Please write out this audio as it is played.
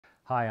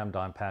Hi, I'm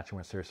Don Patchen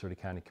with Sarasota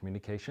County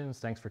Communications.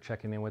 Thanks for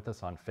checking in with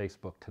us on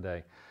Facebook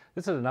today.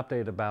 This is an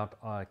update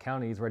about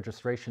county's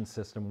registration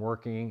system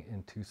working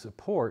and to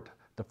support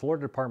the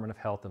Florida Department of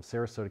Health of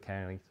Sarasota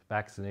County's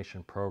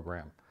vaccination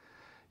program.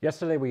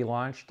 Yesterday we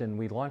launched at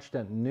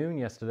noon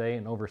yesterday,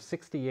 and over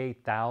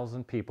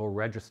 68,000 people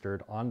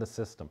registered on the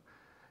system.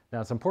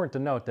 Now it's important to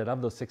note that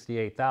of those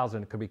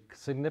 68,000, it could be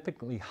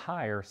significantly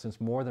higher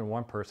since more than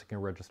one person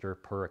can register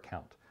per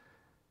account.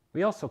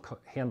 We also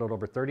handled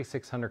over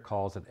 3,600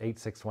 calls at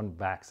 861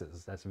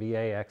 VAXs, that's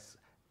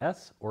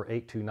VAXS or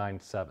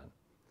 8297.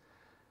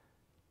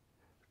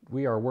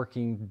 We are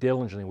working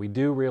diligently. We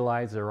do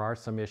realize there are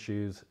some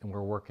issues, and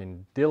we're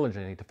working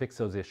diligently to fix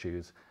those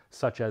issues,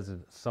 such as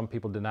some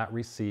people did not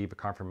receive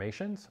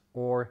confirmations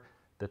or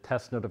the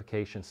test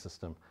notification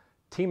system.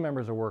 Team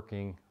members are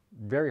working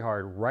very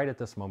hard right at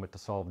this moment to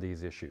solve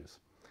these issues.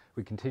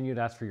 We continue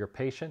to ask for your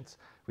patience.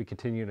 We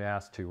continue to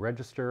ask to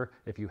register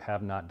if you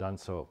have not done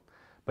so.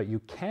 But you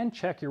can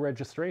check your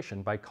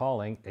registration by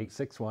calling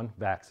 861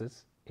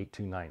 VAXs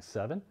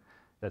 8297.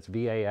 That's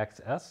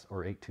VAXS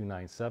or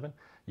 8297.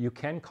 You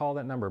can call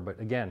that number, but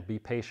again, be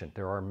patient.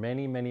 There are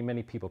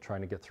many people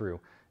trying to get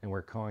through, and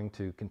we're going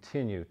to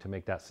continue to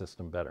make that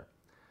system better.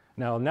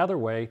 Now, another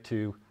way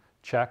to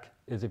check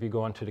is if you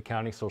go onto the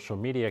county social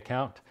media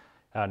account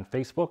on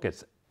Facebook.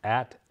 It's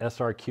at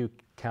SRQ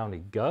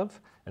County Gov,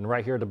 and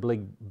right here, the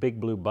big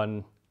blue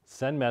button,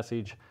 send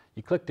message.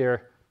 You click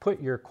there,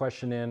 put your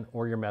question in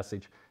or your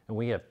message, and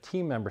we have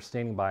team members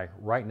standing by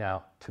right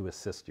now to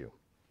assist you.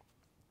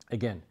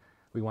 Again,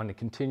 we want to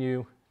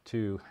continue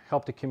to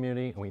help the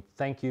community, and we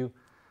thank you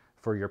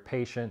for your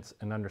patience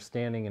and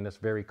understanding in this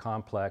very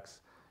complex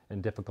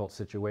and difficult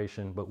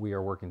situation, but we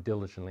are working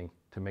diligently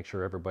to make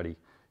sure everybody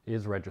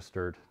is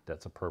registered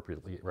that's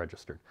appropriately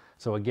registered.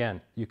 So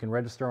again, you can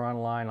register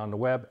online on the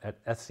web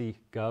at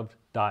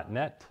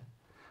scgov.net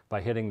by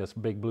hitting this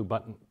big blue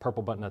button,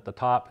 purple button at the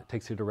top. It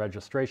takes you to the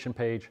registration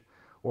page,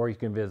 or you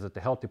can visit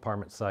the health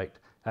department site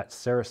at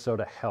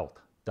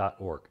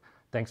sarasotahealth.org.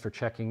 Thanks for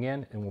checking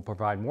in, and we'll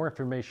provide more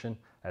information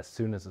as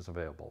soon as it's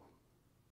available.